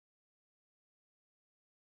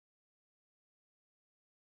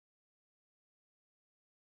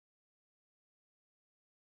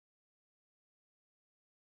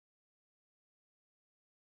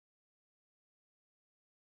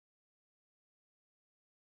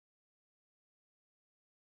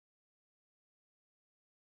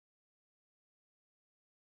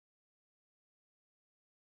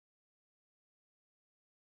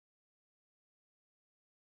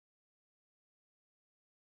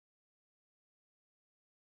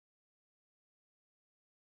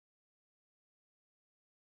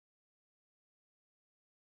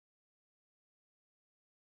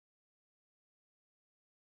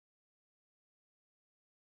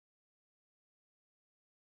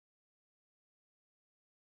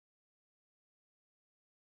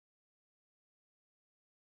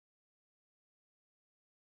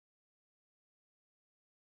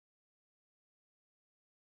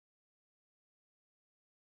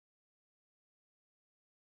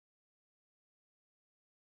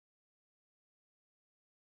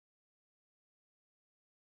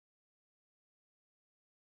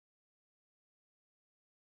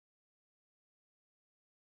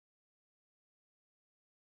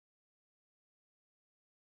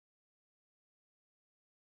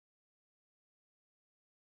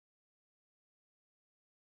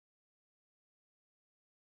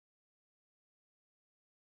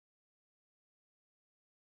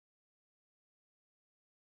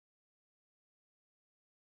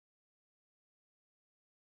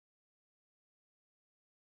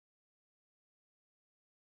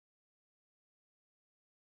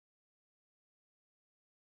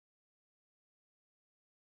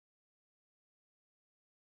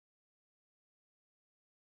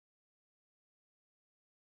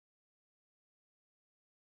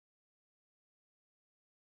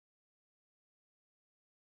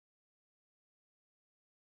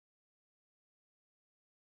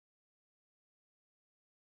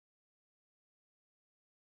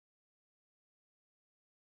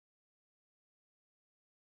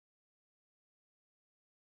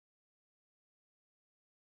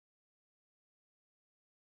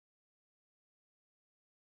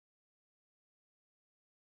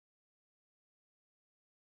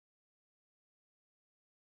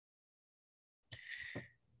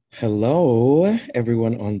Hello,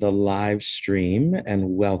 everyone on the live stream,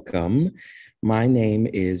 and welcome. My name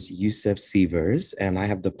is Yusef Seevers, and I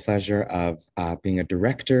have the pleasure of being a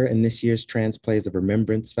director in this year's Trans Plays of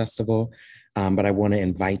Remembrance Festival. But I want to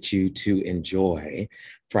invite you to enjoy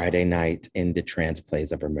Friday night in the Trans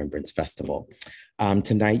Plays of Remembrance Festival.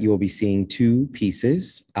 Tonight, you will be seeing two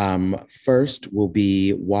pieces. First will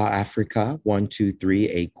be WAAFRIKA 123,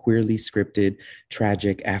 a queerly scripted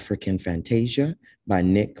tragic African Fantasia by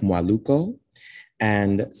Mwaluk.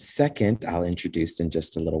 And second, I'll introduce in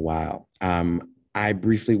just a little while. I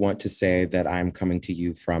briefly want to say that I'm coming to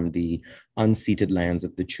you from the unceded lands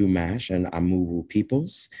of the Chumash and Amuru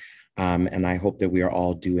peoples. And I hope that we are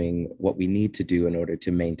all doing what we need to do in order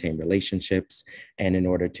to maintain relationships and in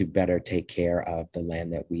order to better take care of the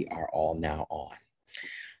land that we are all now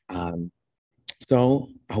on. So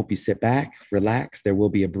I hope you sit back, relax. There will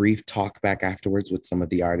be a brief talk back afterwards with some of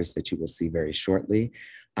the artists that you will see very shortly.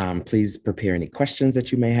 Please prepare any questions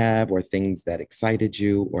that you may have, or things that excited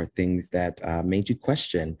you, or things that made you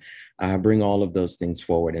question. Bring all of those things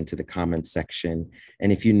forward into the comments section.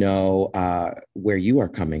 And if you know where you are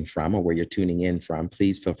coming from or where you're tuning in from,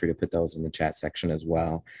 please feel free to put those in the chat section as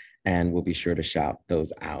well. And we'll be sure to shout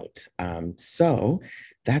those out. So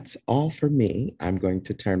that's all for me. I'm going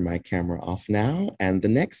to turn my camera off now. And the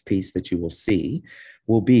next piece that you will see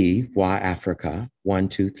will be WAAFRIKA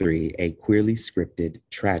 123, a queerly scripted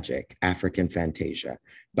tragic African Fantasia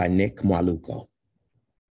by Mwaluk.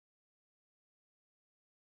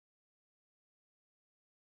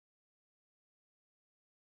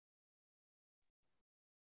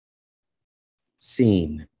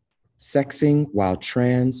 Scene: sexing while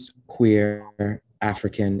trans, queer,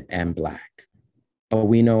 African, and Black.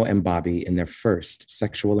 Owino and Bobby in their first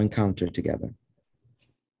sexual encounter together.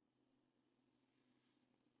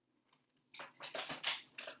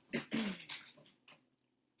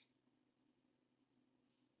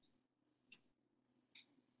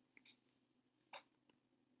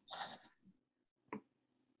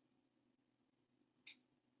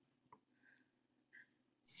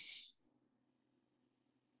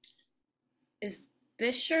 Is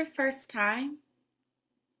this your first time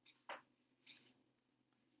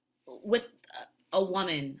with a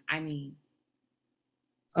woman? I mean,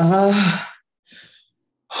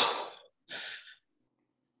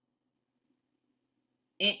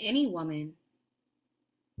 any woman.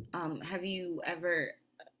 Have you ever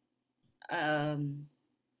oh,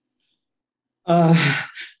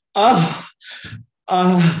 oh,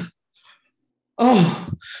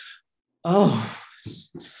 oh.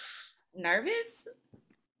 nervous?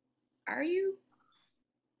 Are you?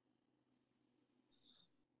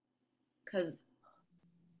 Because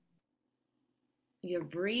your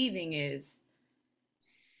breathing is,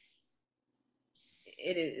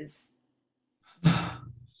 it is.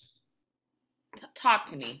 Talk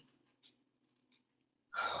to me.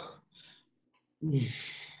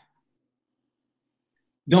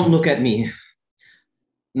 Don't look at me.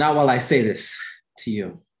 Not while I say this to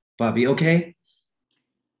you, Bobby, okay?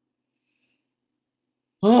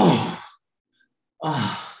 Oh.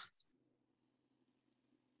 Oh.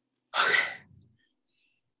 Okay.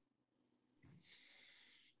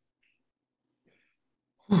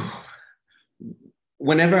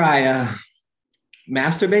 Whenever I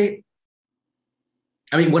masturbate,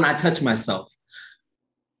 when I touch myself,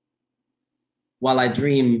 while I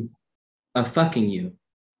dream of fucking you,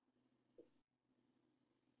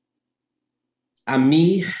 I'm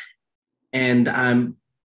me and I'm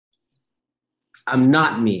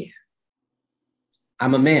not me.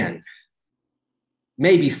 I'm a man.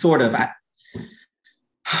 Maybe sort of. I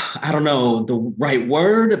don't know the right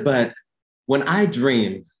word, but when I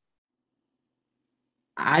dream,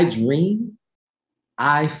 I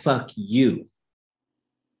fuck you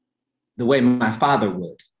the way my father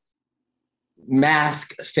would.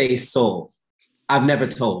 Mask, face, soul. I've never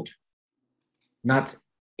told. Not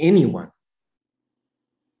anyone.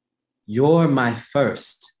 You're my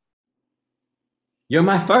first. You're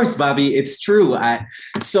my first, Bobby. It's true.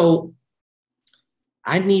 So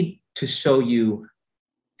I need to show you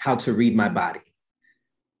how to read my body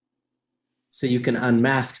so you can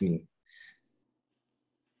unmask me.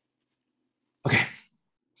 Okay.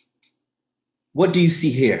 What do you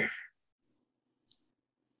see here?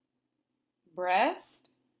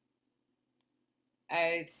 Breast?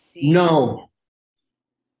 I see. No.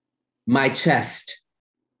 My chest.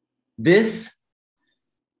 This,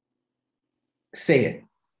 say it.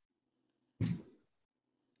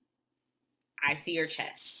 I see your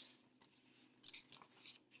chest.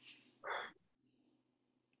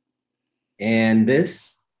 And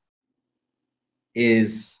this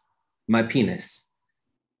is my penis.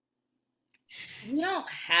 You don't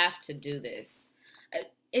have to do this.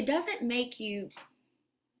 It doesn't make you...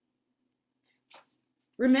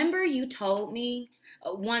 Remember you told me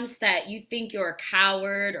once that you think you're a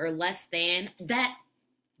coward or less than, that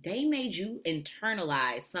they made you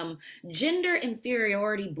internalize some gender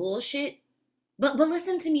inferiority bullshit? But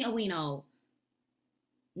listen to me, Awino.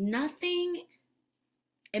 Nothing,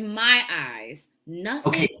 in my eyes,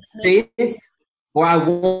 nothing... Okay, say it, or I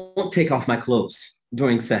won't take off my clothes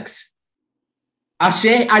during sex.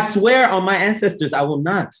 I swear on my ancestors, I will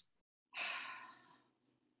not.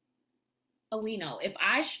 Awino, if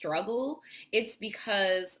I struggle, it's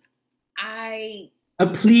because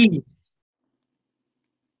Please.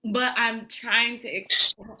 But I'm trying to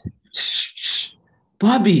Shh.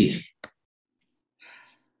 Bobby.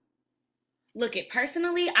 Look,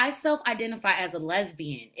 personally, I self-identify as a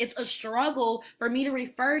lesbian. It's a struggle for me to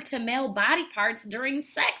refer to male body parts during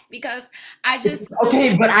sex because I just...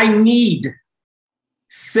 Okay, but I need...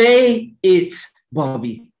 Say it,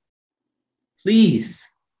 Bobby.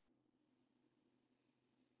 Please.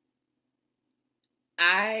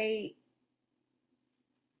 I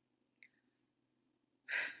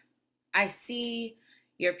see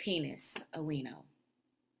your penis, Awino.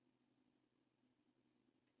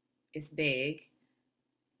 It's big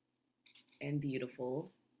and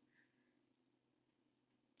beautiful.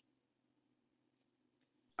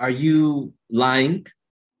 Are you lying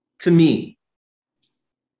to me?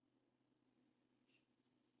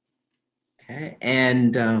 Okay,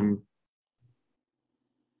 and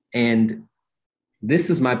this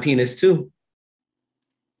is my penis too.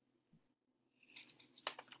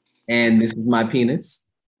 And this is my penis.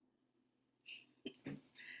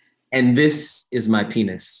 And this is my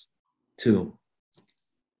penis too.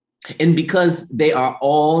 And because they are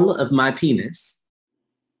all of my penis,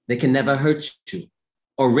 they can never hurt you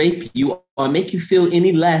or rape you or make you feel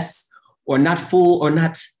any less or not full or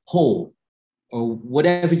not whole or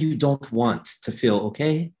whatever you don't want to feel,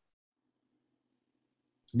 okay?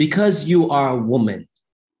 Because you are a woman,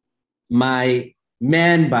 my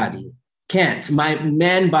man body can't. My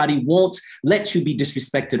man body won't let you be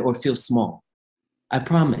disrespected or feel small. I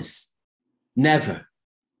promise. Never.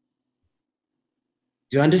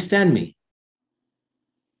 Do you understand me?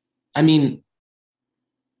 I mean,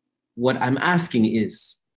 what I'm asking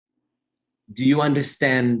is, do you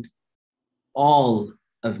understand all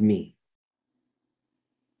of me?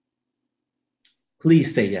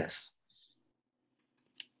 Please say yes.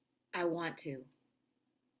 I want to.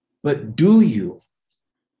 But do you?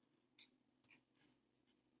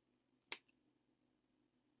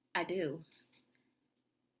 I do.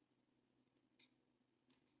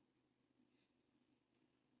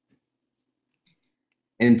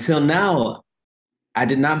 Until now, I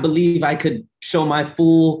did not believe I could show my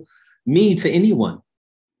full me to anyone.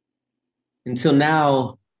 Until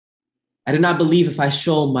now, I did not believe if I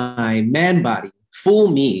show my man body,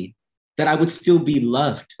 full me, that I would still be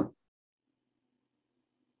loved.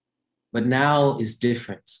 But now is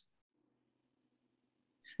different.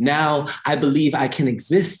 Now I believe I can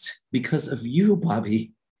exist because of you,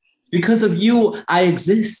 Bobby. Because of you, I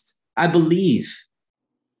exist. I believe.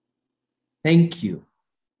 Thank you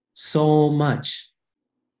so much.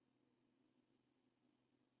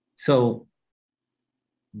 So,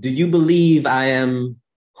 do you believe I am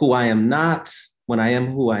who I am not when I am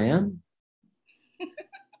who I am?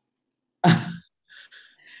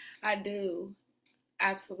 I do.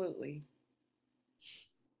 Absolutely.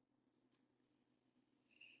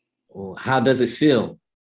 Well, how does it feel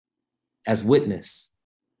as witness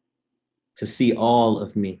to see all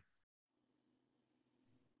of me?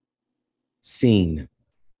 Scene.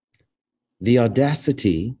 The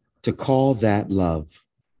audacity to call that love.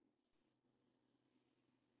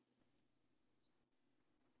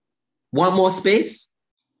 Want more space?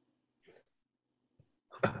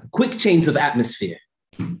 Quick change of atmosphere.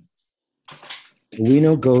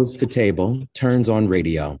 Wino goes to table, turns on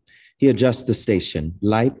radio. He adjusts the station.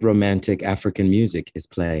 Light, romantic African music is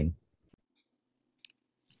playing.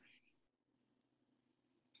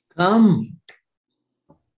 Come.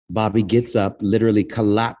 Bobby gets up, literally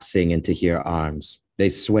collapsing into her arms. They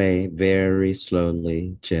sway very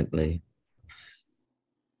slowly, gently.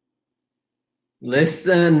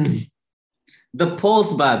 Listen, the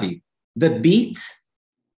pulse, Bobby, the beat,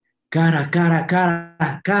 cara, cara,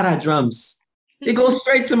 cara, cara drums. It goes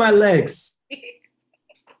straight to my legs.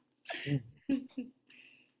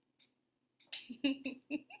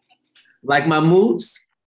 Like my moves?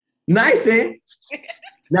 Nice, eh?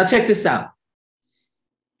 Now check this out.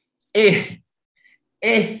 Eh,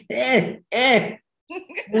 eh, eh, eh.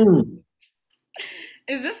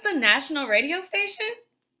 Is this the national radio station?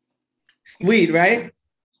 Sweet, right?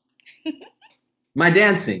 My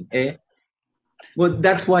dancing, eh? Well,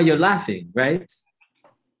 that's why you're laughing, right?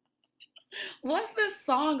 What's this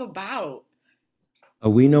song about?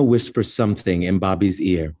 Awino whispers something in Bobby's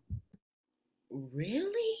ear.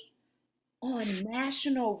 Really? On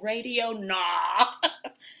national radio? Nah.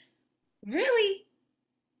 Really?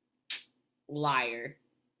 Liar.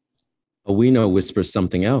 Awino whispers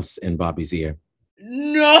something else in Bobby's ear.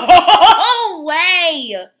 No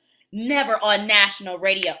way. Never on national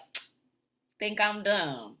radio. Think I'm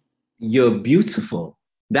dumb. You're beautiful.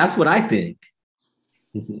 That's what I think.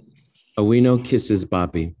 Awino kisses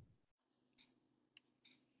Bobby.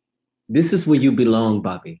 This is where you belong,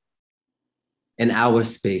 Bobby. In our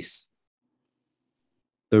space.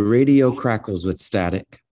 The radio crackles with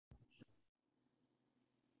static.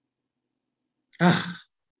 Ah.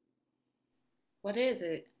 What is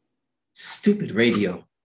it? Stupid radio.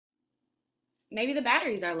 Maybe the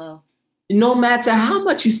batteries are low. No matter how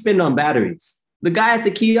much you spend on batteries, the guy at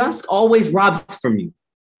the kiosk always robs from you,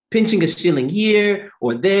 pinching a shilling here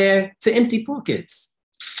or there to empty pockets.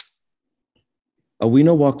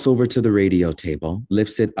 Awino walks over to the radio table,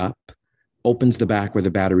 lifts it up, opens the back where the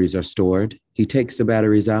batteries are stored. He takes the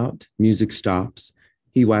batteries out, music stops.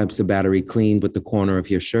 He wipes the battery clean with the corner of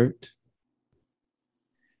your shirt.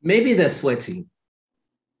 Maybe they're sweaty.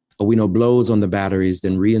 Awino blows on the batteries,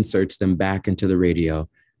 then reinserts them back into the radio.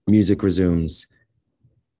 Music resumes.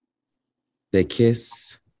 They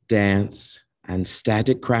kiss, dance, and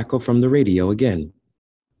static crackle from the radio again.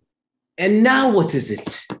 And now what is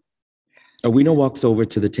it? Awino walks over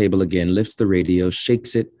to the table again, lifts the radio,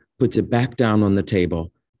 shakes it, puts it back down on the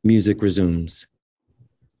table. Music resumes.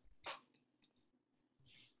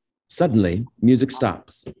 Suddenly, music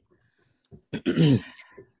stops.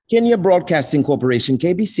 Kenya Broadcasting Corporation,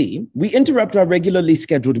 KBC, we interrupt our regularly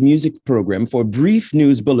scheduled music program for a brief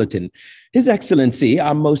news bulletin. His Excellency,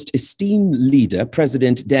 our most esteemed leader,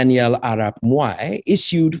 President Daniel Arap Moi,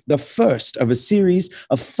 issued the first of a series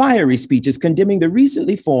of fiery speeches condemning the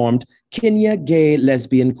recently formed Kenya Gay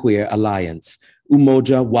Lesbian Queer Alliance,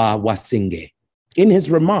 Umoja wa Wasinge. In his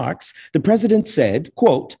remarks, the president said,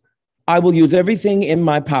 quote, I will use everything in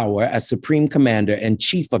my power as Supreme Commander and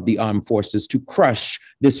Chief of the Armed Forces to crush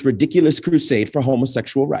this ridiculous crusade for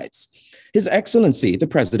homosexual rights. His Excellency, the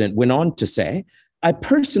President, went on to say, I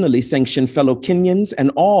personally sanction fellow Kenyans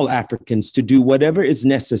and all Africans to do whatever is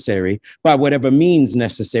necessary by whatever means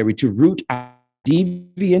necessary to root out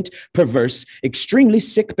deviant, perverse, extremely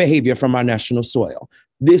sick behavior from our national soil.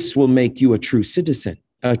 This will make you a true citizen,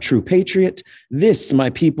 a true patriot. This, my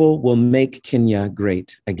people, will make Kenya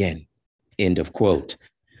great again. End of quote.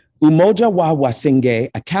 Umoja wa Wasinge,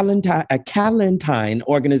 a Calentine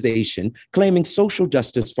organization claiming social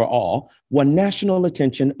justice for all, won national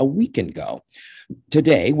attention a week ago.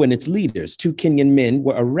 Today, when its leaders, two Kenyan men,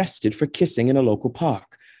 were arrested for kissing in a local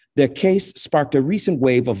park. Their case sparked a recent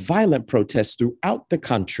wave of violent protests throughout the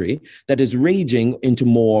country that is raging into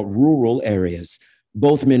more rural areas.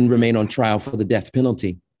 Both men remain on trial for the death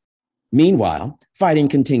penalty. Meanwhile, fighting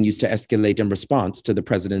continues to escalate in response to the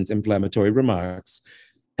president's inflammatory remarks.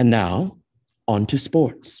 And now, on to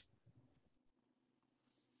sports.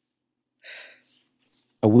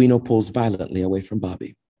 Awino pulls violently away from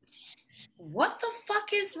Bobby. What the fuck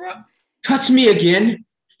is wrong? Touch me again,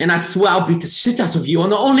 and I swear I'll beat the shit out of you on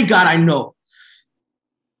the only God I know.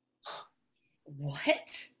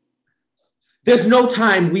 What? There's no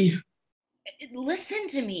time. Listen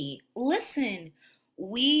to me. Listen.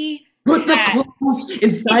 We put the clothes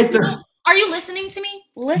inside the... Are you listening to me?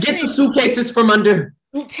 Listen. Get the suitcases from under.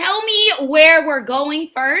 Tell me where we're going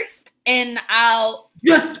first, and I'll...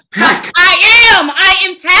 Just pack. I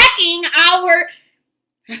am packing our...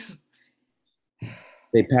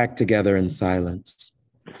 They pack together in silence.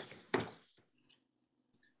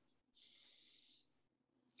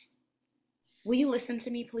 Will you listen to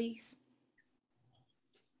me, please?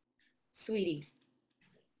 Sweetie.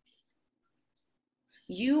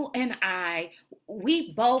 You and I,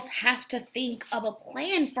 we both have to think of a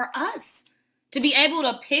plan for us to be able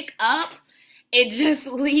to pick up and just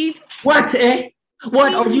leave. What, eh?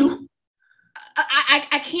 What are you?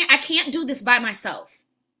 I can't do this by myself.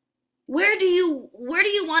 Where do you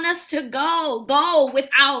want us to go? Go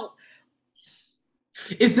without.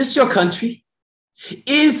 Is this your country?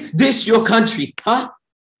 Is this your country? Huh?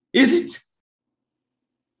 Is it?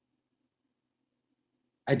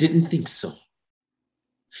 I didn't think so.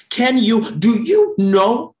 Do you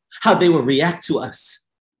know how they will react to us?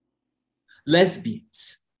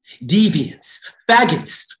 Lesbians, deviants,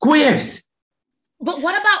 faggots, queers. But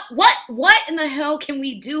what about, what in the hell can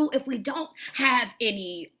we do if we don't have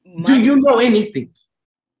any money? Do you know anything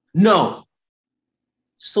No.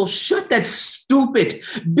 So shut that stupid,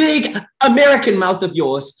 big American mouth of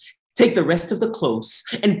yours. Take the rest of the clothes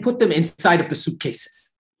and put them inside of the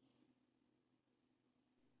suitcases.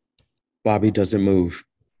 Bobby doesn't move.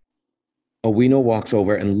 Owino walks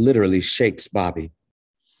over and literally shakes Bobby.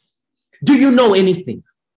 Do you know anything?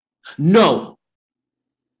 No.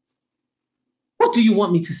 What do you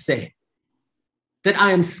want me to say? That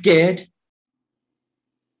I am scared?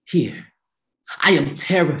 Here, I am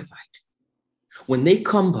terrified. When they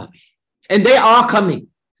come, Bobby, and they are coming,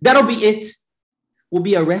 that'll be it. We'll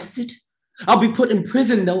be arrested. I'll be put in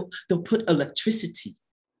prison. They'll put electricity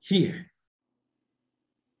here.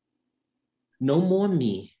 No more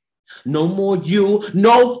me. No more you.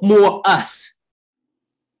 No more us.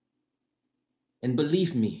 And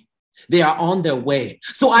believe me, they are on their way.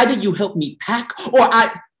 So either you help me pack or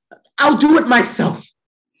I'll do it myself.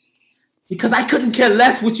 Because I couldn't care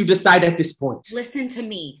less what you decide at this point. Listen to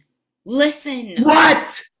me. Listen.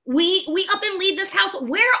 What? We up and leave this house.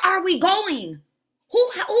 Where are we going? Who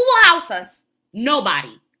will house us?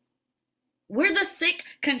 Nobody. We're the sick,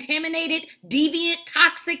 contaminated, deviant,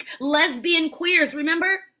 toxic, lesbian queers,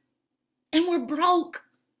 remember? And we're broke.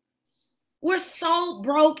 We're so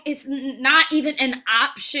broke, it's not even an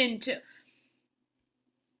option to...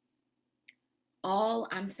 All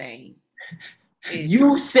I'm saying is...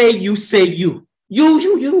 You say you.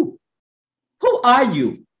 You. Who are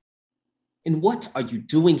you? And what are you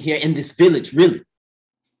doing here in this village, really?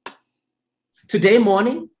 Today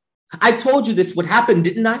morning, I told you this would happen,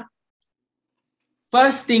 didn't I?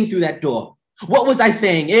 First thing through that door. What was I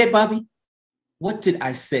saying, Bobby? What did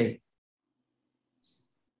I say?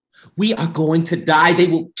 We are going to die. They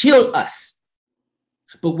will kill us.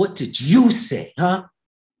 But what did you say, huh?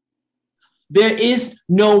 There is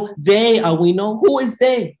no they, Owino. Who is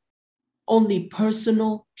they? Only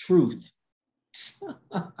personal truth.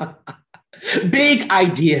 Big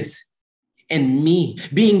ideas. And me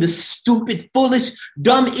being the stupid, foolish,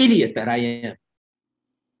 dumb idiot that I am.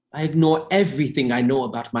 I ignore everything I know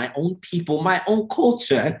about my own people, my own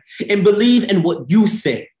culture, and believe in what you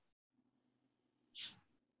say.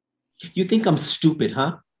 You think I'm stupid,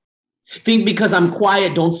 huh? Think because I'm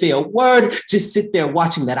quiet, don't say a word, just sit there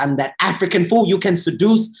watching that I'm that African fool you can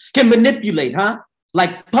seduce, can manipulate, huh?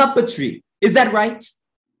 Like puppetry. Is that right?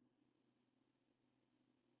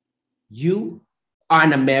 You are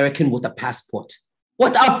an American with a passport.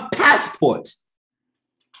 What a passport!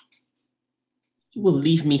 You will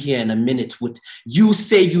leave me here in a minute with you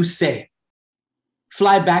say.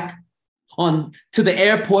 Fly back on to the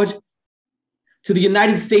airport, to the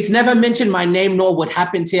United States, never mention my name nor what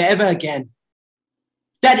happened here ever again.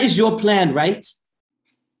 That is your plan, right?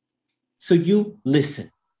 So you listen,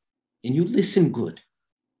 and you listen good.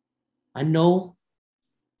 I know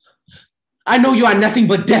you are nothing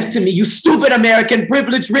but death to me, you stupid American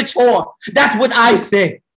privileged rich whore. That's what I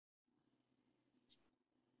say.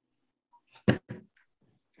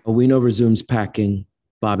 Owino resumes packing.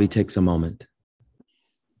 Bobby takes a moment.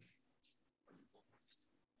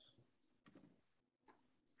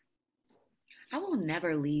 I will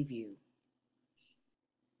never leave you.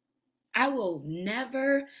 I will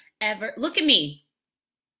never, ever... Look at me.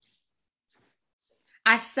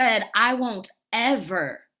 I said I won't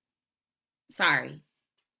ever... Sorry.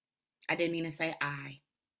 I didn't mean to say I.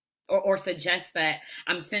 Or suggest that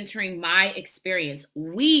I'm centering my experience.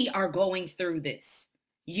 We are going through this.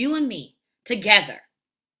 You and me. Together.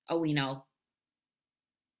 Owino.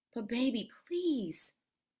 But baby, please.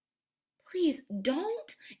 Please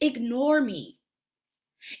don't ignore me.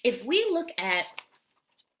 If we look at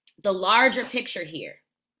the larger picture here,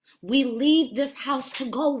 we leave this house to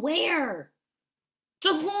go where?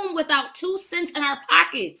 To whom without 2 cents in our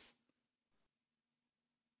pockets?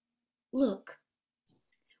 Look,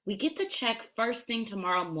 we get the check first thing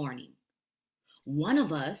tomorrow morning. One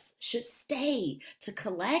of us should stay to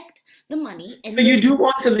collect the money. And so you do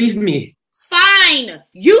want to leave me? Fine,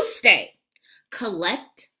 you stay.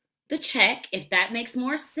 Collect the check if that makes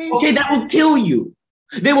more sense. Okay, that will kill you.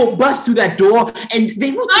 They will bust through that door and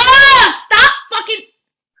they will... Stop fucking...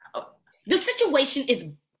 The situation is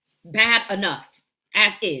bad enough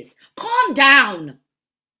as is. Calm down.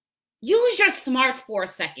 Use your smarts for a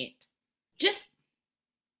second. Just...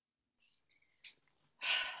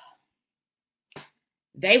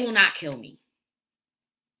 They will not kill me.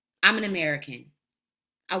 I'm an American.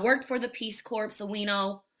 I worked for the Peace Corps,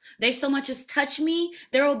 Owino. They so much as touch me,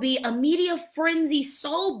 there will be a media frenzy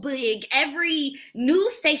so big, every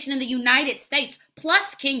news station in the United States,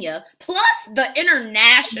 plus Kenya, plus the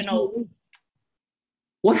international.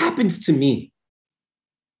 What happens to me?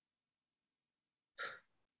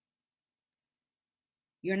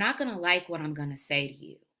 You're not going to like what I'm going to say to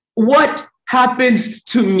you. What happens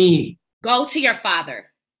to me? Go to your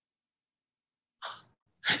father.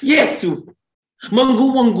 Yesu,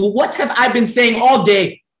 Mungu Wangu, what have I been saying all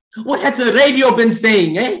day? What has the radio been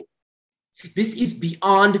saying, eh? This is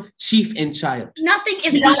beyond chief and child. Nothing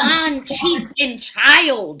is beyond chief and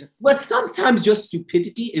child. But sometimes your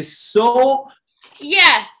stupidity is so...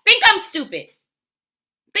 Yeah, think I'm stupid.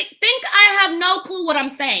 Think I have no clue what I'm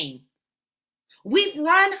saying. We've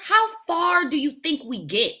run. How far do you think we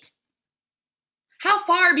get? How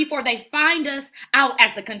far before they find us out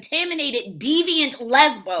as the contaminated, deviant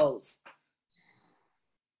lesbos?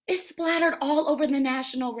 It's splattered all over the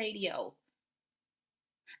national radio.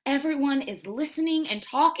 Everyone is listening and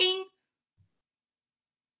talking.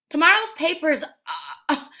 Tomorrow's paper's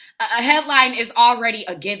a headline is already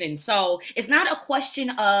a given. So it's not a question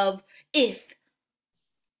of if.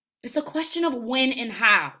 It's a question of when and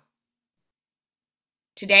how.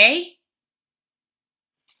 Today?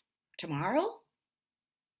 Tomorrow?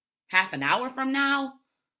 Half an hour from now?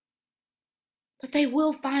 But they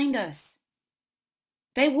will find us.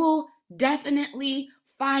 They will definitely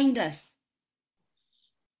find us.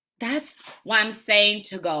 That's why I'm saying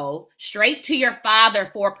to go straight to your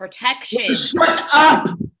father for protection. Shut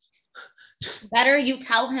up! Better you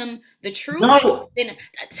tell him the truth than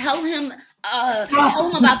tell him about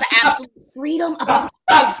the absolute freedom.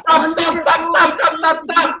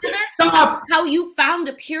 Stop! How you found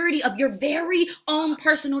the purity of your very own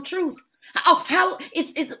personal truth. How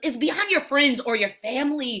it's beyond your friends or your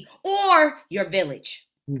family or your village.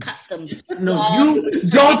 Customs. No, laws, you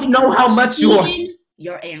don't know how much you are.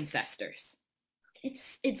 Your ancestors.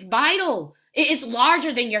 It's vital. It's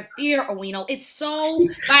larger than your fear, Owino. It's so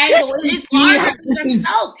vital. It's larger than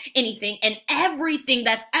yourself. Anything and everything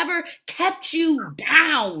that's ever kept you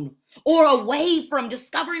down or away from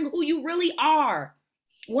discovering who you really are,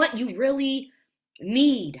 what you really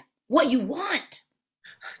need, what you want,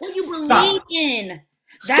 what you believe in.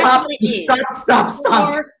 That's what it is. Stop.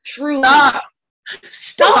 Your truth. Stop.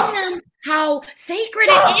 Show him how sacred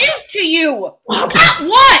it is to you. Stop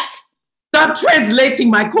what? Stop translating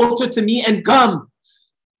my culture to me and come.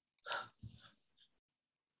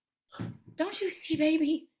 Don't you see,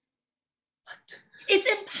 baby? What? It's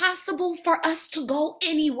impossible for us to go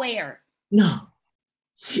anywhere. No.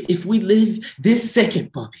 If we live this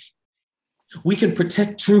second, Bobby, we can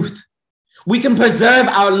protect truth. We can preserve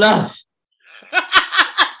our love.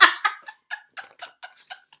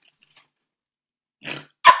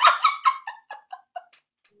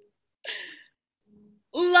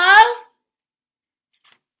 Love?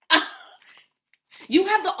 You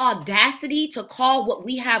have the audacity to call what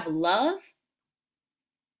we have love?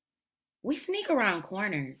 We sneak around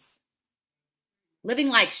corners, living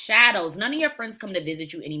like shadows. None of your friends come to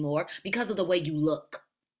visit you anymore because of the way you look.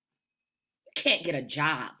 You can't get a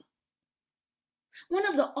job. One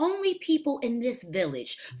of the only people in this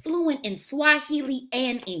village fluent in Swahili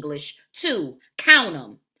and English, count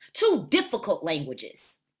them, 2 difficult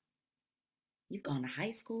languages. You've gone to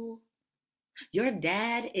high school. Your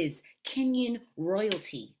dad is Kenyan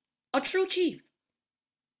royalty, a true chief.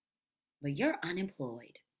 But you're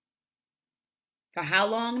unemployed. For how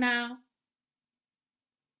long now?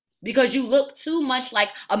 Because you look too much like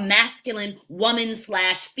a masculine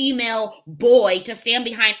woman/female boy to stand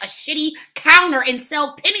behind a shitty counter and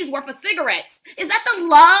sell pennies worth of cigarettes. Is that the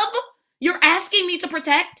love you're asking me to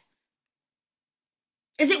protect?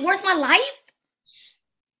 Is it worth my life?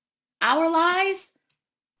 Our lives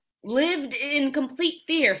lived in complete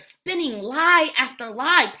fear, spinning lie after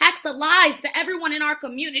lie, packs of lies to everyone in our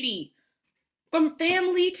community, from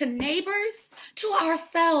family to neighbors to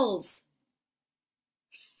ourselves.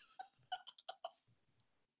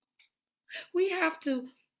 We have to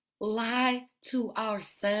lie to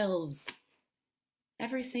ourselves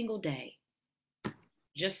every single day,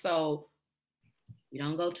 just so we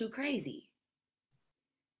don't go too crazy.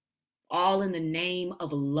 All in the name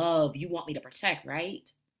of love you want me to protect,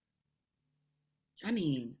 right? I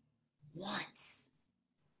mean, once.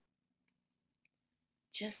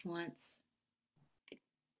 Just once.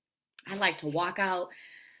 I'd like to walk out,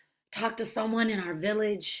 talk to someone in our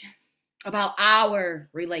village about our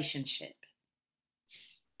relationship,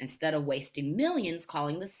 instead of wasting millions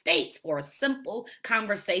calling the States for a simple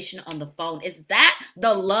conversation on the phone. Is that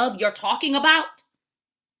the love you're talking about?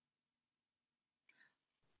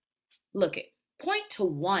 Look it, point to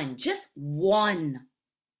one, just one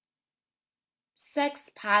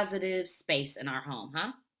sex-positive space in our home,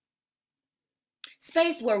 huh?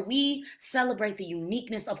 Space where we celebrate the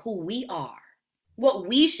uniqueness of who we are, what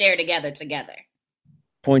we share together.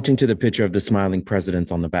 Pointing to the picture of the smiling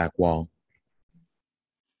presidents on the back wall.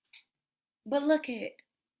 But look it.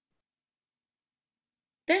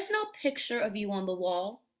 There's no picture of you on the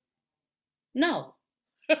wall. No.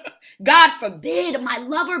 God forbid my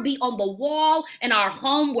lover be on the wall in our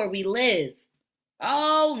home where we live.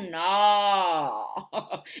 Oh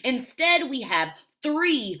no. Instead, we have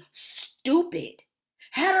 3 stupid,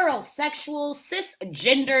 heterosexual,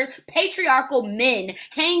 cisgendered, patriarchal men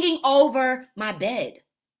hanging over my bed.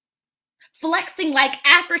 Flexing like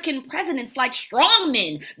African presidents, like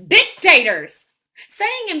strongmen, dictators.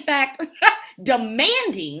 Saying, in fact,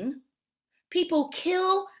 demanding people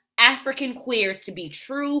kill African queers to be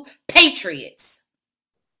true patriots.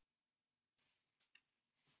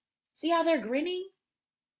 See how they're grinning?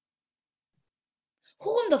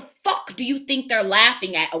 Who in the fuck do you think they're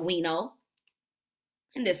laughing at, Awino?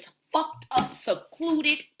 In this fucked up,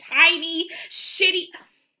 secluded, tiny, shitty...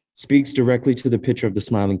 Speaks directly to the picture of the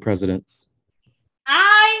smiling presidents.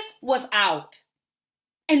 I was out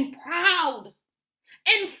and proud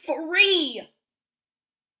and free.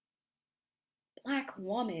 Black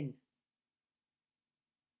woman.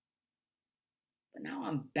 But now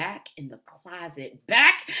I'm back in the closet,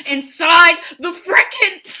 back inside the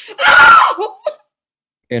frickin'... Oh!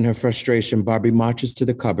 In her frustration, Barbie marches to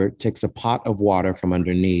the cupboard, takes a pot of water from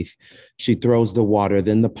underneath. She throws the water,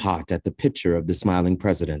 then the pot, at the picture of the smiling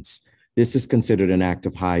presidents. This is considered an act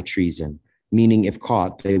of high treason, meaning if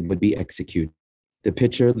caught, they would be executed. The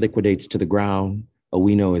picture liquidates to the ground.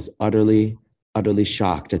 Awino is utterly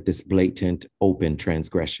shocked at this blatant, open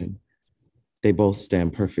transgression. They both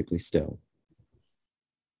stand perfectly still.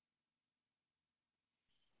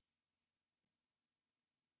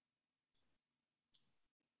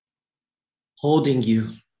 Holding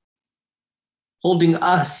you, holding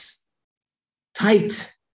us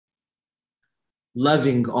tight,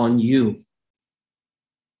 loving on you.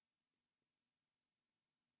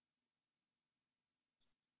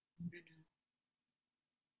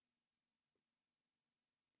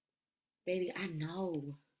 Baby, I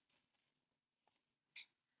know.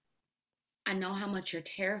 I know how much you're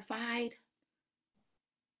terrified.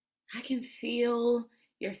 I can feel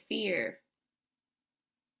your fear.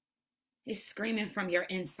 It's screaming from your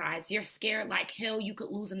insides. You're scared like hell you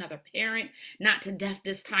could lose another parent, not to death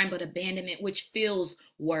this time, but abandonment, which feels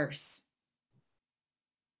worse.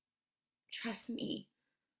 Trust me.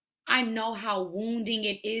 I know how wounding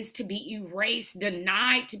it is to be erased,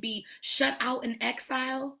 denied, to be shut out in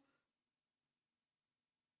exile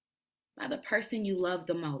by the person you love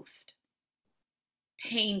the most.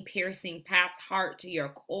 Pain piercing past heart to your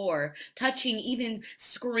core, touching, even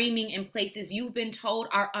screaming in places you've been told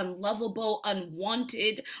are unlovable,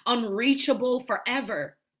 unwanted, unreachable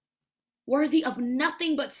forever. Worthy of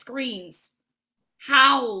nothing but screams,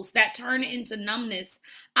 howls that turn into numbness.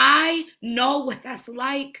 I know what that's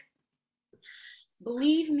like.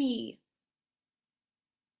 Believe me.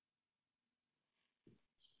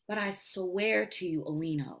 But I swear to you,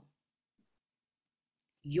 Awino,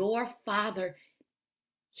 your father,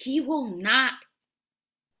 he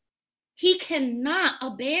cannot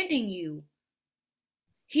abandon you.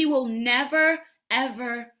 He will never,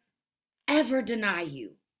 ever, ever deny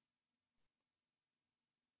you.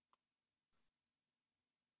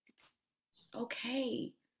 It's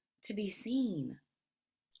okay to be seen.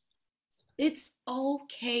 It's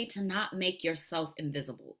okay to not make yourself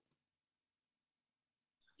invisible.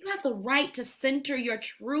 You have the right to center your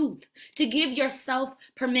truth, to give yourself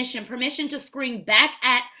permission to scream back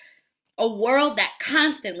at a world that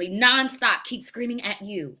constantly, nonstop keeps screaming at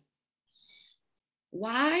you.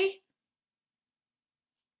 Why?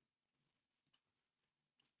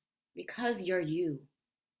 Because you're you.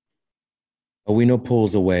 Awino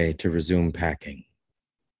pulls away to resume packing.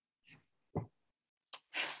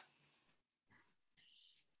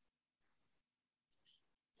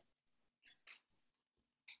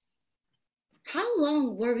 How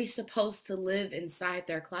long were we supposed to live inside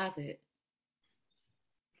their closet?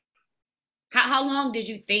 How long did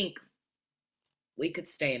you think we could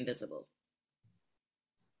stay invisible?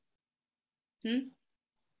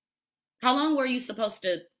 How long were we supposed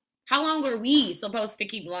to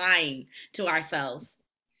keep lying to ourselves?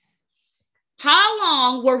 How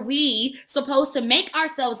long were we supposed to make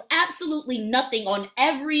ourselves absolutely nothing on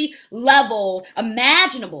every level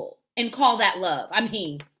imaginable and call that love? I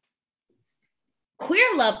mean,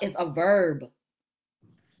 queer love is a verb.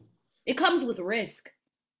 It comes with risk,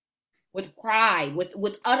 with pride,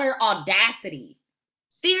 with utter audacity,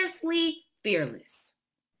 fiercely fearless.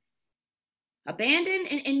 Abandoned,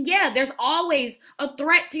 and yeah, there's always a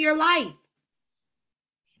threat to your life.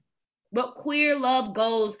 But queer love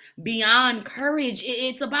goes beyond courage.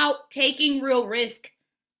 It's about taking real risk.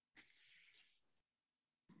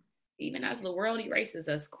 Even as the world erases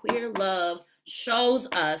us, queer love shows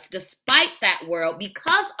us, despite that world,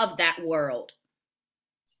 because of that world.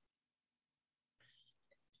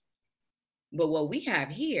 But what we have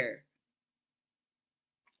here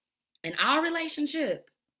in our relationship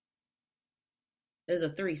is a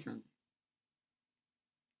threesome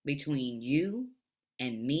between you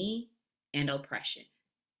and me and oppression.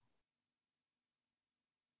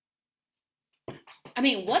 I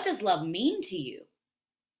mean, what does love mean to you?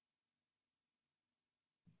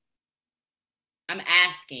 I'm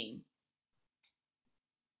asking.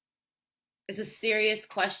 It's a serious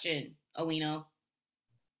question, Owino.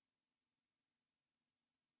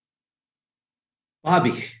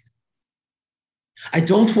 Bobby, I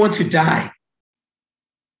don't want to die.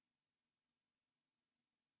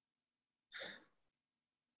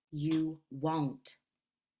 You won't.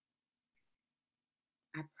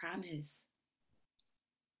 I promise.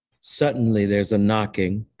 Suddenly there's a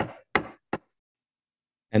knocking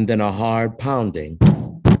and then a hard pounding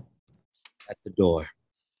at the door.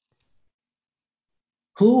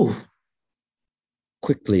 Who?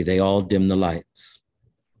 Quickly, they all dim the lights.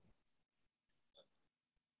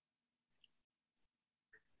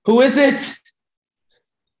 Who is it?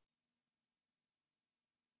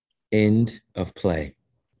 End of play.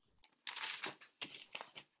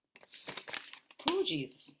 Oh,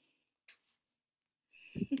 Jesus.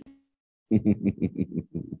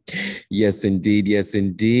 Yes, indeed. Yes,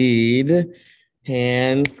 indeed.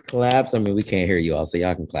 Hands, claps. I mean, we can't hear you all, so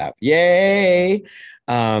y'all can clap. Yay.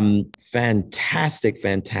 Fantastic,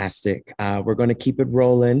 fantastic. We're going to keep it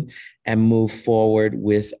rolling and move forward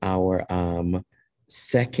with our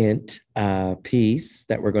second piece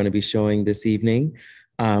that we're going to be showing this evening,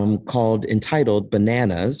 entitled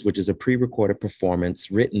Bananas, which is a pre-recorded performance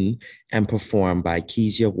written and performed by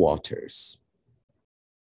Kezia Waters.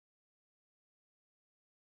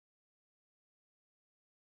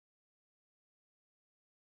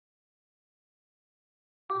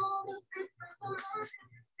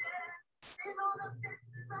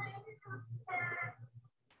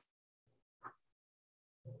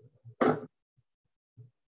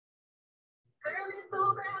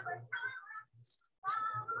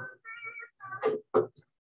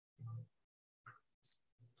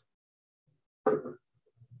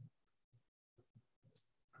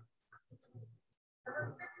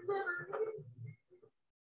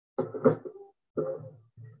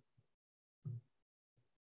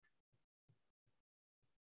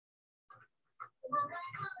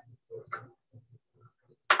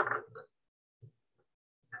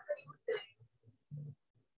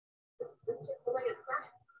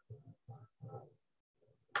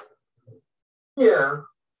 Yeah.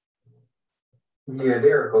 Yeah,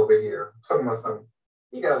 Derek over here. Talking about something.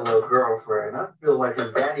 He got a little girlfriend. I feel like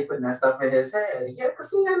his daddy putting that stuff in his head. Yeah, because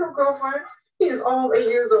he had no girlfriend. He is all 8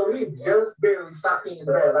 years old. He just barely stopped eating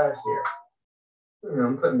the bed last year. You know,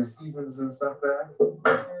 I'm putting the seasons and stuff back.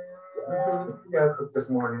 Mm-hmm. Yeah, I cooked this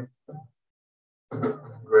morning.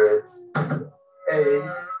 Grits,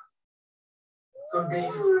 eggs, some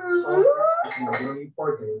beef, sausage. I don't eat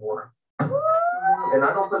pork anymore. And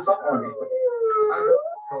I don't put salt on it. I don't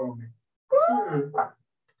put salt on it.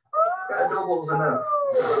 That adobo's enough.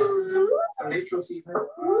 Some nature seasoning.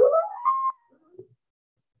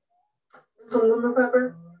 Some lemon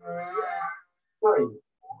pepper. Why?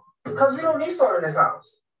 Because we don't need salt in this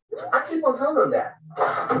house. I keep on telling them that.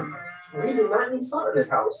 We do not need salt in this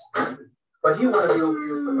house. But he wanted to be over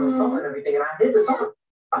here putting salt and everything, and I hid the salt.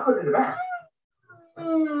 I put it in the back.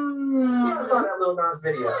 Yeah, I saw that little Nas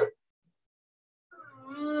video.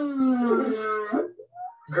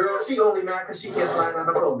 Girl, she only mad because she can't slide on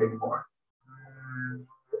the road anymore.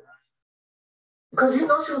 Because you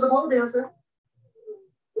know she was a pole dancer.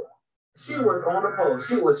 She was on the pole.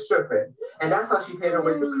 She was stripping. And that's how she paid her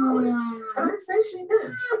way to college. And I didn't say she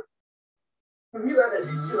did. You gotta,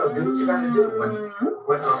 do what you gotta do.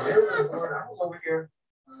 When I was over here,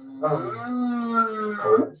 I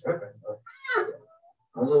wasn't stripping, but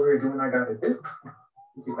I was over here doing what I gotta do.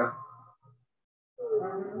 Yeah.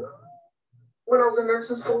 When I was in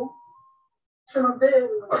nursing school, shit, I'm dead.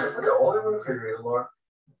 I got oil in the refrigerator, Lord.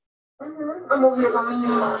 I'm over here talking to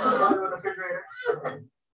you about oil in the refrigerator.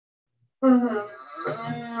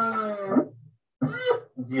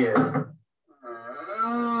 Yeah.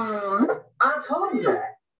 I told you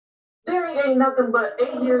that. Derek ain't nothing but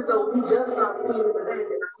 8 years old. He just stopped being with the and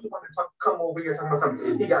he wanted to come over here talking about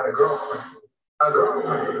something. He got a girlfriend. A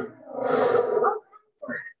girlfriend.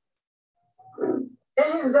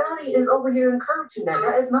 And his daddy is over here encouraging that.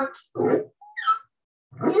 That is not cute.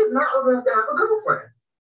 He is not old enough to have a girlfriend.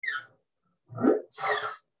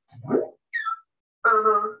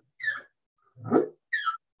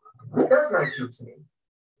 that's not cute to me.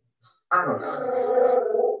 I don't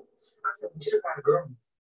know. I said, you should have got a girl.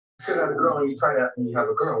 You should have got a girl and you try that and you have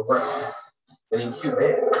a girl, right? And then cute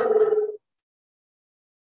bed.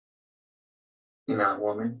 You're not a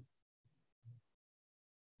woman.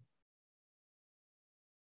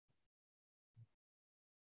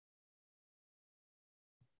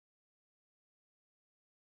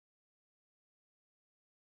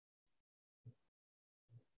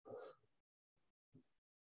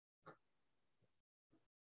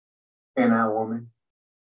 Ain't I a woman?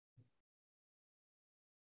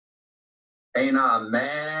 Ain't I a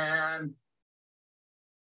man?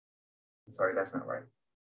 I'm sorry, that's not right.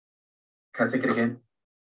 Can I take it again?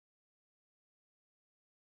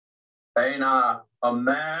 Ain't I a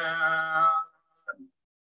man?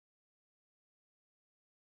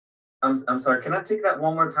 I'm sorry, can I take that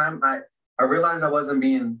one more time? I realized I wasn't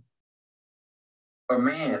being a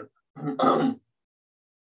man.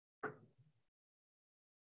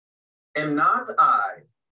 Am not I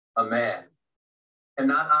a man? Am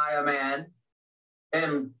not I a man?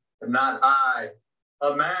 Am not I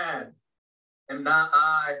a man? Am not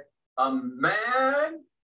I a man?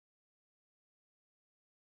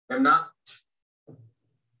 Am not.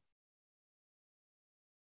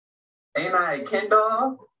 Ain't I a Ken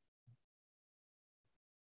doll?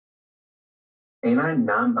 Ain't I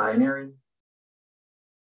non-binary?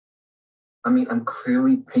 I mean, I'm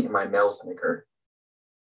clearly painting my nails nigger.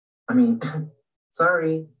 I mean,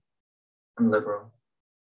 sorry, I'm liberal.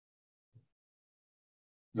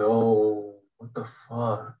 Yo, what the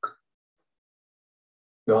fuck?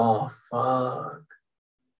 Y'all, fuck.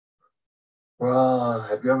 Bruh,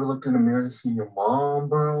 have you ever looked in the mirror to see your mom,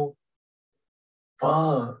 bro?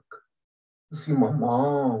 Fuck. To see my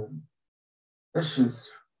mom. That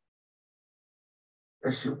shit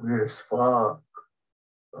weird as fuck.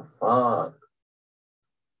 The fuck?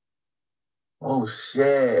 Oh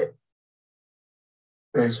shit.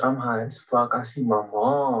 Bitch, I'm high as fuck. I see my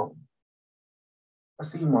mom. I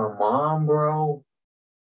see my mom, bro.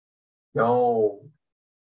 Yo.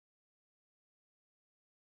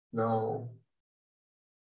 Yo.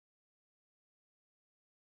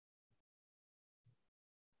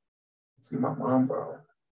 I see my mom, bro.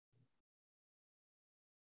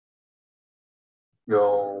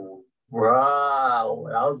 Yo, bro.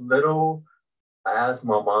 When I was little, I asked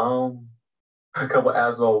my mom a couple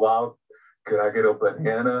asked me, wow, could I get a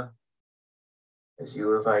banana? And she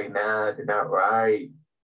was like, nah, they're not right.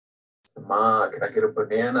 I said, Mom, can I get a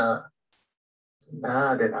banana? I said,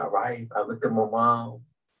 nah, they're not right. I looked at my mom.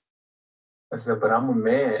 I said, but I'm a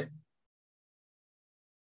man.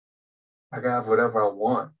 I can have whatever I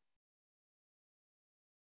want.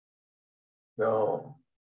 Yo,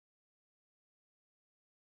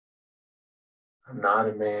 I'm not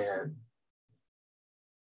a man.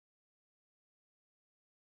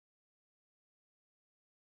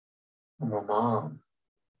 I'm a mom.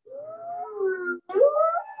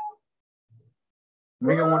 Let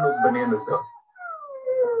me get one of those bananas though.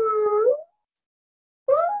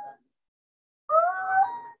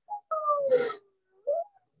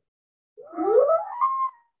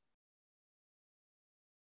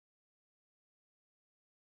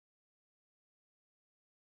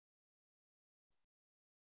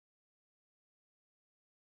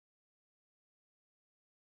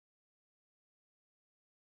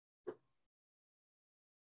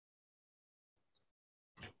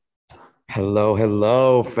 Hello,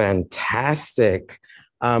 hello, fantastic.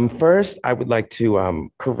 First, I would like to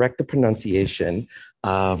correct the pronunciation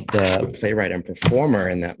of the playwright and performer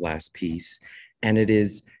in that last piece, and it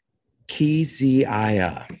is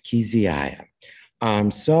Kezia.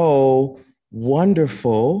 So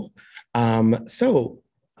wonderful. So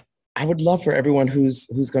I would love for everyone who's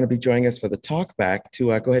going to be joining us for the talk back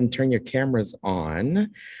to go ahead and turn your cameras on,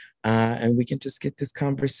 and we can just get this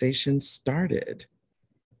conversation started.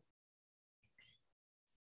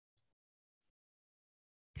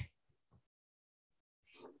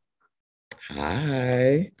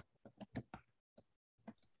 Hi.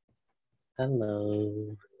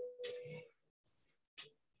 Hello.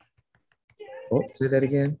 Oh, say that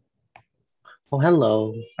again. Oh,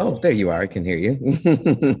 hello. Oh, there you are. I can hear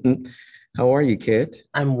you. How are you, kid?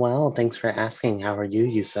 I'm well. Thanks for asking. How are you,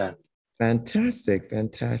 Yusef? Fantastic,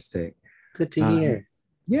 fantastic. Good to hear.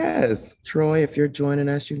 Yes, Troy, if you're joining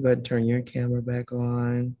us, you can go ahead and turn your camera back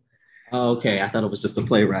on. Okay, I thought it was just the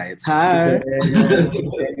playwrights. Hi.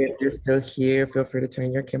 If you're still here, feel free to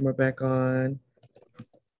turn your camera back on.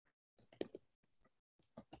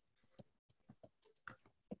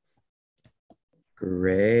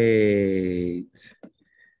 Great.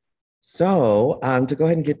 So to go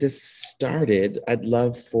ahead and get this started, I'd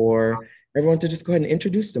love for everyone to just go ahead and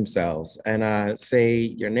introduce themselves and say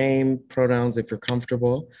your name, pronouns if you're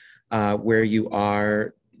comfortable, where you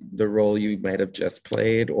are, the role you might have just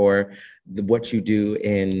played, or what you do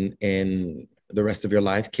in the rest of your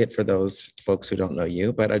life. Kit, for those folks who don't know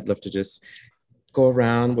you, but I'd love to just go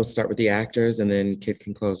around. We'll start with the actors and then Kit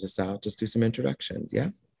can close us out. Just do some introductions, yeah?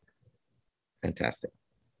 Fantastic.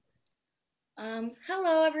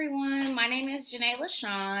 Hello, everyone. My name is Janae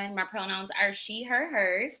LaShawn. My pronouns are she, her,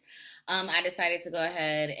 hers. I decided to go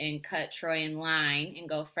ahead and cut Troy in line and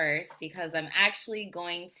go first because I'm actually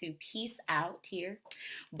going to peace out here.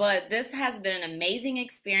 But this has been an amazing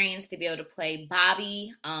experience to be able to play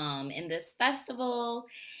Bobby in this festival.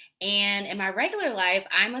 And in my regular life,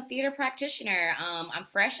 I'm a theater practitioner. I'm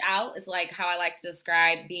fresh out, is like how I like to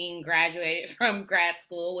describe being graduated from grad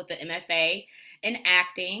school with the MFA in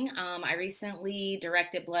acting. I recently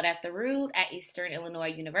directed Blood at the Root at Eastern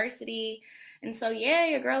Illinois University. And so, yeah,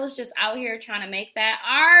 your girl is just out here trying to make that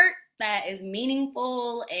art that is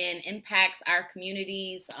meaningful and impacts our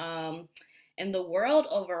communities and the world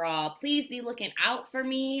overall. Please be looking out for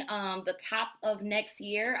me. The top of next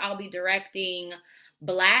year, I'll be directing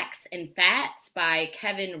Blacks and Fats by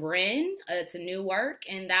Kevin Wren. It's a new work,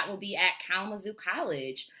 and that will be at Kalamazoo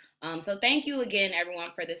College. So thank you again, everyone,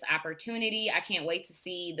 for this opportunity. I can't wait to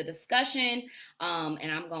see the discussion,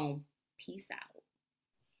 and I'm going to peace out.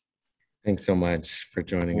 Thanks so much for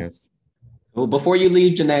joining us. Well, before you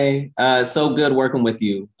leave, Janae, so good working with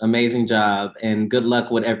you. Amazing job, and good luck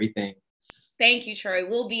with everything. Thank you, Troy.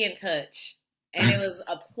 We'll be in touch. And it was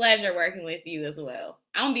a pleasure working with you as well.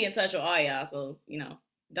 I'm gonna be in touch with all y'all, so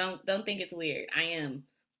don't think it's weird. I am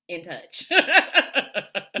in touch.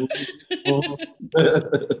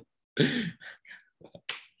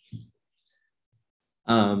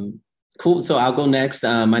 Cool. So I'll go next.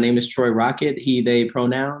 My name is Troy Rocket. He, they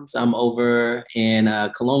pronouns. I'm over in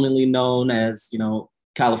colonially known as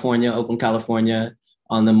California, Oakland, California,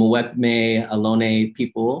 on the Mwekme Ohlone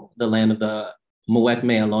people, the land of the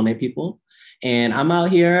Mwekme Ohlone people. And I'm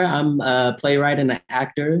out here. I'm a playwright and an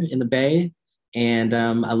actor in the Bay. And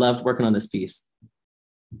I loved working on this piece.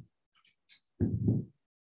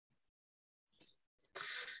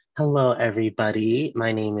 Hello, everybody.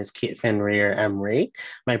 My name is Fenrir Amreik.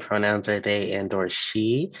 My pronouns are they and or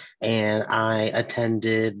she. And I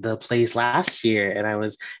attended the plays last year and I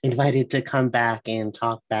was invited to come back and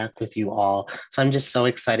talk back with you all. So I'm just so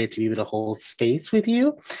excited to be able to hold space with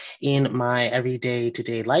you in my everyday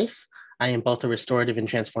to-day life. I am both a restorative and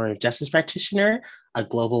transformative justice practitioner, a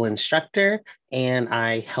global instructor, and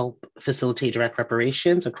I help facilitate direct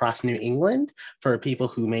reparations across New England for people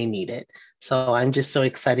who may need it. So I'm just so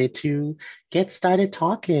excited to get started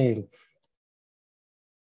talking.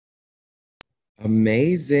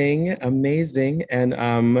 Amazing, amazing. And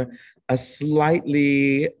a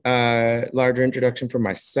slightly larger introduction for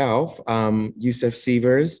myself, Yusef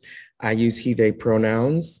Seevers. I use he, they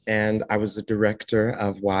pronouns, and I was the director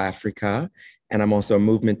of WAAFRIKA, and I'm also a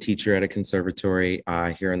movement teacher at a conservatory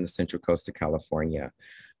here in the Central Coast of California.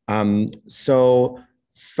 So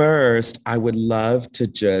first, I would love to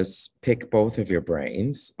just pick both of your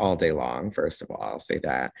brains all day long, first of all, I'll say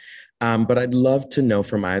that. But I'd love to know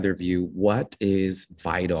from either of you, what is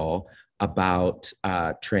vital about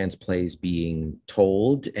trans plays being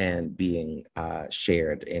told and being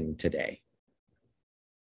shared in today?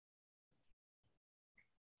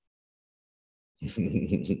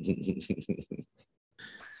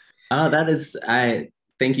 I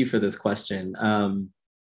thank you for this question.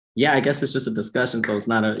 Yeah, I guess it's just a discussion, so it's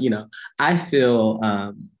not I feel,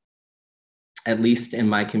 at least in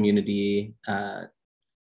my community,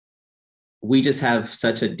 we just have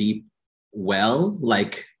such a deep well,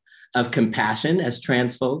 of compassion as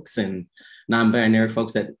trans folks and non-binary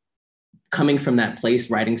folks, that coming from that place,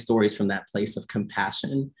 writing stories from that place of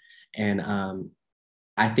compassion. And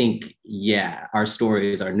I think, yeah, our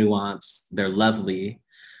stories are nuanced, they're lovely.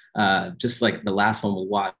 Just like the last one we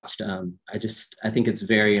watched, I think it's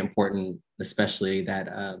very important, especially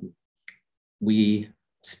that we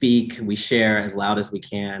speak, we share as loud as we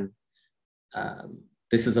can.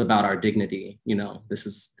 This is about our dignity, this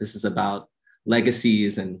is about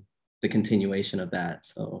legacies and the continuation of that.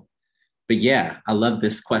 So, but yeah, I love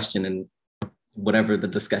this question and whatever the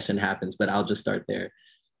discussion happens, but I'll just start there.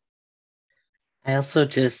 I also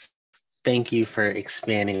just thank you for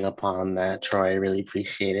expanding upon that, Troy. I really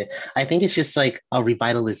appreciate it. I think it's just like a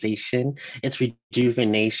revitalization. It's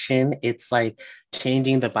rejuvenation. It's like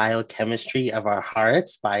changing the biochemistry of our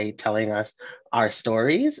hearts by telling us our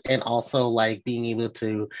stories, and also like being able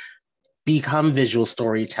to become visual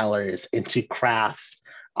storytellers and to craft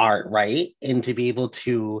art, right? And to be able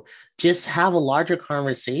to just have a larger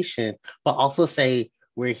conversation, but also say,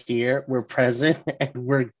 we're here, we're present, and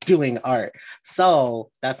we're doing art.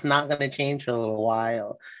 So that's not going to change for a little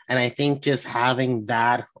while. And I think just having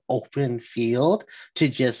that open field to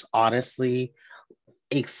just honestly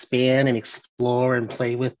expand and explore and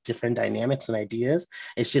play with different dynamics and ideas,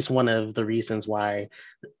 it's just one of the reasons why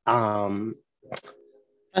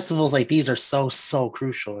festivals like these are so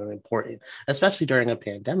crucial and important, especially during a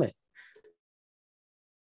pandemic.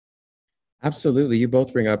 Absolutely. You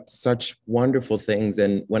both bring up such wonderful things.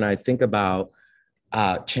 And when I think about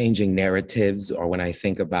changing narratives, or when I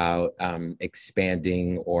think about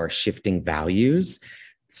expanding or shifting values,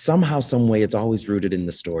 somehow, some way, it's always rooted in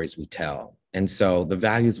the stories we tell. And so the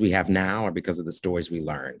values we have now are because of the stories we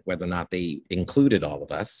learned. Whether or not they included all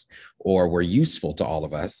of us or were useful to all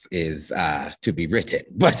of us is to be written.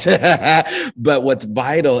 But what's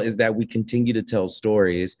vital is that we continue to tell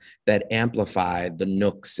stories that amplify the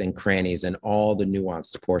nooks and crannies and all the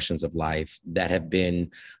nuanced portions of life that have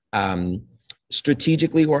been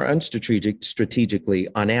strategically or strategically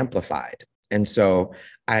unamplified. And so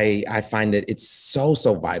I find that it's so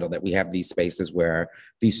vital that we have these spaces where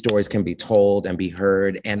these stories can be told and be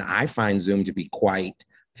heard. And I find Zoom to be quite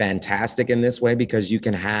fantastic in this way, because you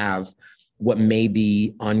can have what may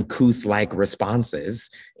be uncouth-like responses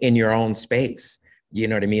in your own space. You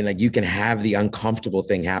know what I mean? Like, you can have the uncomfortable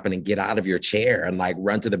thing happen and get out of your chair and like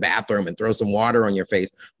run to the bathroom and throw some water on your face,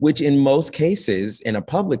 which in most cases in a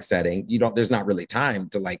public setting, there's not really time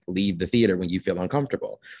to like leave the theater when you feel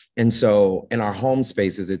uncomfortable. And so in our home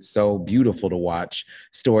spaces, it's so beautiful to watch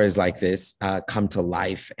stories like this come to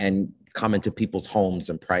life and come into people's homes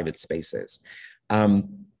and private spaces.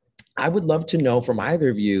 I would love to know from either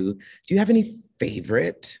of you, do you have any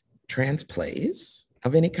favorite trans plays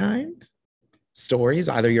of any kind? Stories,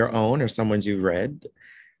 either your own or someone's you've read?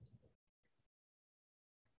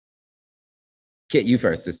 Kit, you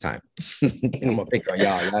first this time. I'm gonna pick on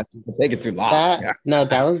y'all. Y'all take it too long. No,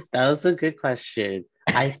 that was a good question.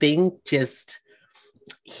 I think just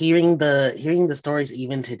hearing the stories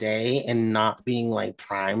even today and not being like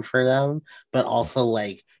primed for them, but also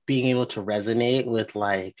like being able to resonate with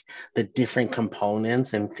like the different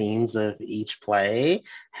components and themes of each play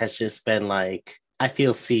has just been like, I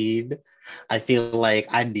feel seen. I feel like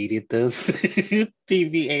I needed this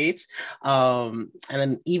TBH. And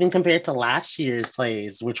then even compared to last year's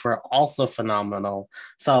plays, which were also phenomenal.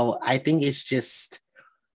 So I think it's just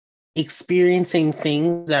experiencing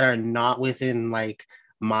things that are not within like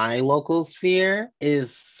my local sphere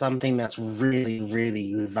is something that's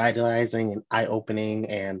really revitalizing and eye-opening.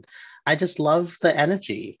 And I just love the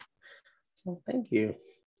energy. So thank you.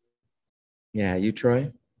 Yeah, you,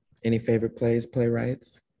 Troy? Any favorite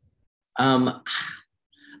playwrights?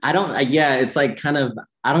 It's like kind of,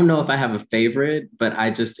 I don't know if I have a favorite, but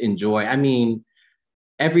I just enjoy,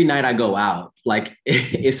 every night I go out, like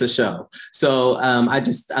it's a show. So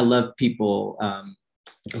I love people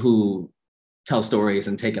who tell stories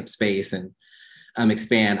and take up space and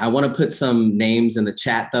expand. I want to put some names in the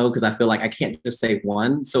chat though, because I feel like I can't just say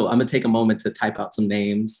one. So I'm gonna take a moment to type out some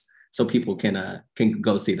names so people can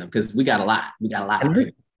go see them, because we got a lot.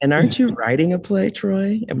 And aren't you writing a play,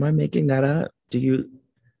 Troy? Am I making that up? Do you?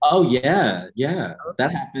 Oh yeah,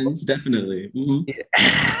 that happens definitely. Mm-hmm.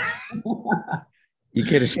 You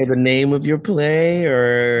care to share the name of your play,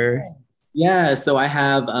 or? Yeah, so I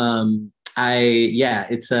have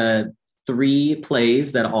it's 3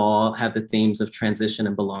 plays that all have the themes of transition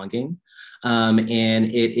and belonging, and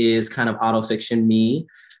it is kind of autofiction me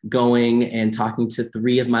going and talking to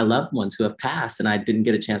 3 of my loved ones who have passed, and I didn't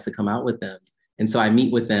get a chance to come out with them. And so I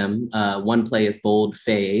meet with them. One play is Bold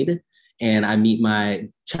Fade, and I meet my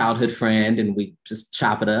childhood friend and we just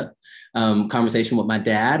chop it up. Conversation with my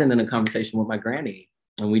dad, and then a conversation with my granny.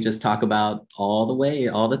 And we just talk about all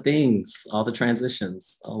the things, all the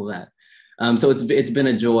transitions, all of that. So it's been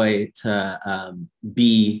a joy to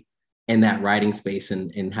be in that writing space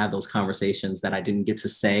and have those conversations that I didn't get to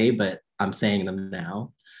say, but I'm saying them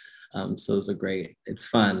now. So those are great. It's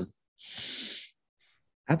fun.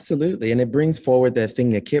 Absolutely. And it brings forward that thing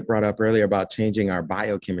that Kit brought up earlier about changing our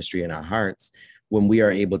biochemistry in our hearts, when we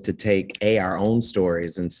are able to take our own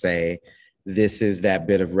stories and say, this is that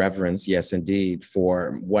bit of reverence, yes, indeed,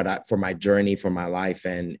 for my journey, for my life.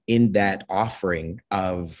 And in that offering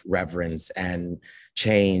of reverence and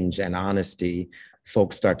change and honesty,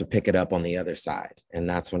 folks start to pick it up on the other side. And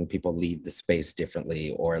that's when people leave the space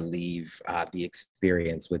differently, or leave the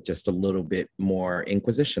experience with just a little bit more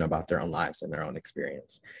inquisition about their own lives and their own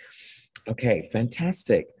experience. Okay,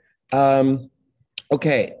 fantastic.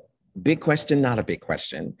 Okay, big question, not a big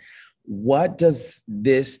question. what does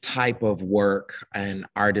this type of work and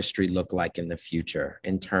artistry look like in the future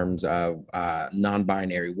in terms of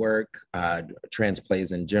non-binary work, trans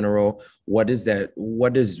plays in general? What is that?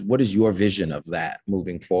 What is your vision of that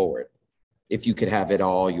moving forward? If you could have it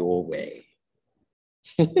all your way.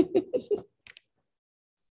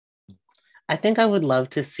 I think I would love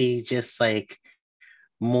to see just like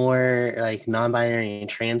more like non-binary and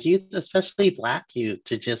trans youth, especially Black youth,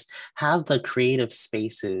 to just have the creative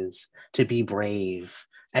spaces to be brave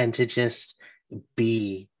and to just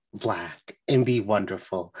be Black and be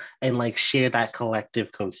wonderful and like share that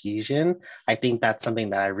collective cohesion. I think that's something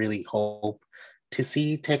that I really hope to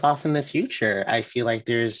see take off in the future. I feel like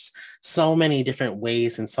there's so many different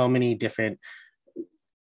ways and so many different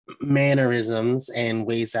mannerisms and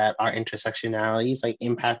ways that our intersectionalities like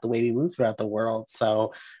impact the way we move throughout the world.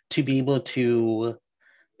 So to be able to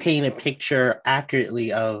paint a picture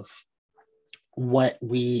accurately of what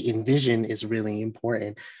we envision is really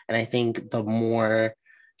important. And I think the more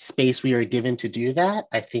space we are given to do that,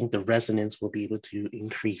 I think the resonance will be able to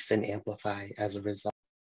increase and amplify as a result.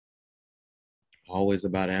 Always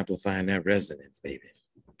about amplifying that resonance, baby.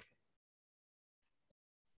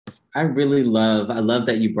 I love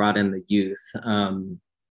that you brought in the youth. I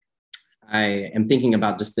am thinking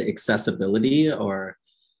about just the accessibility or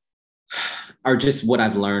just what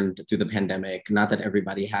I've learned through the pandemic. Not that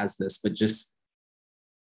everybody has this, but just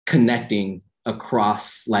connecting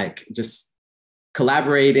across, like just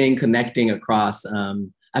collaborating, connecting across.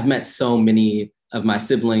 I've met so many of my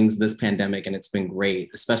siblings this pandemic, and it's been great,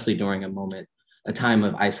 especially during a time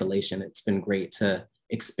of isolation. It's been great to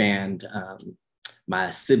expand my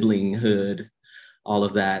siblinghood, all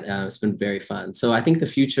of that. It's been very fun. So I think the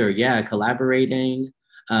future, yeah, collaborating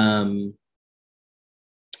and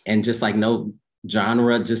just like no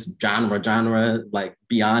genre, just genre, like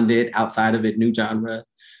beyond it, outside of it, new genre.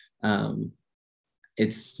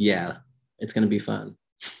 It's gonna be fun.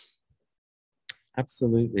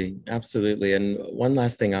 Absolutely, absolutely. And one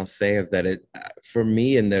last thing I'll say is that for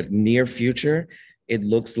me in the near future, it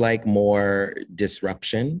looks like more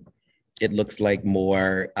disruption. It looks like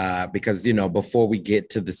more, because, before we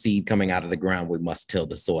get to the seed coming out of the ground, we must till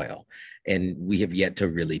the soil. And we have yet to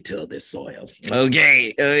really till this soil.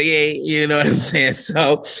 Okay, you know what I'm saying?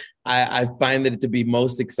 So I find that to be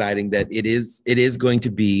most exciting that it is going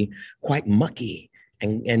to be quite mucky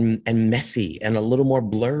and messy and a little more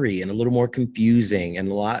blurry and a little more confusing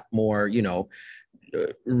and a lot more,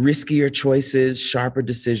 riskier choices, sharper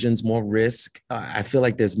decisions, more risk. I feel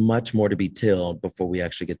like there's much more to be tilled before we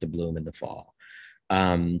actually get to bloom in the fall.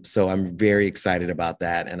 So I'm very excited about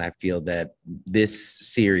that. And I feel that this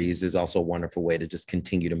series is also a wonderful way to just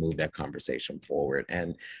continue to move that conversation forward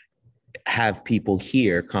and have people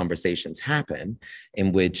hear conversations happen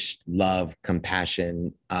in which love,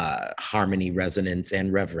 compassion, harmony, resonance,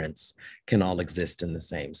 and reverence can all exist in the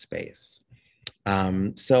same space.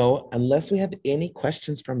 So unless we have any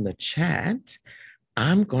questions from the chat,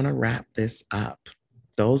 I'm going to wrap this up.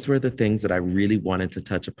 Those were the things that I really wanted to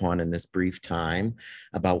touch upon in this brief time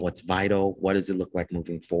about what's vital, what does it look like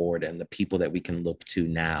moving forward, and the people that we can look to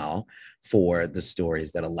now for the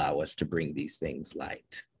stories that allow us to bring these things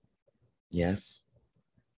light. Yes?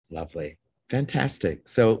 Lovely. Fantastic.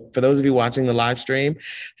 So for those of you watching the live stream,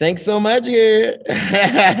 thanks so much here.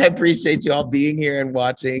 I appreciate you all being here and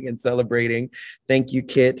watching and celebrating. Thank you,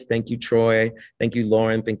 Kit. Thank you, Troy. Thank you,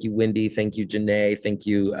 Lauren. Thank you, Wendy. Thank you, Janae. Thank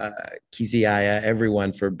you, Kezia,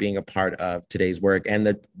 everyone for being a part of today's work and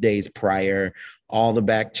the days prior, all the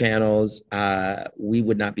back channels. We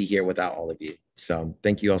would not be here without all of you. So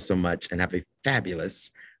thank you all so much and have a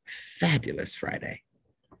fabulous, fabulous Friday.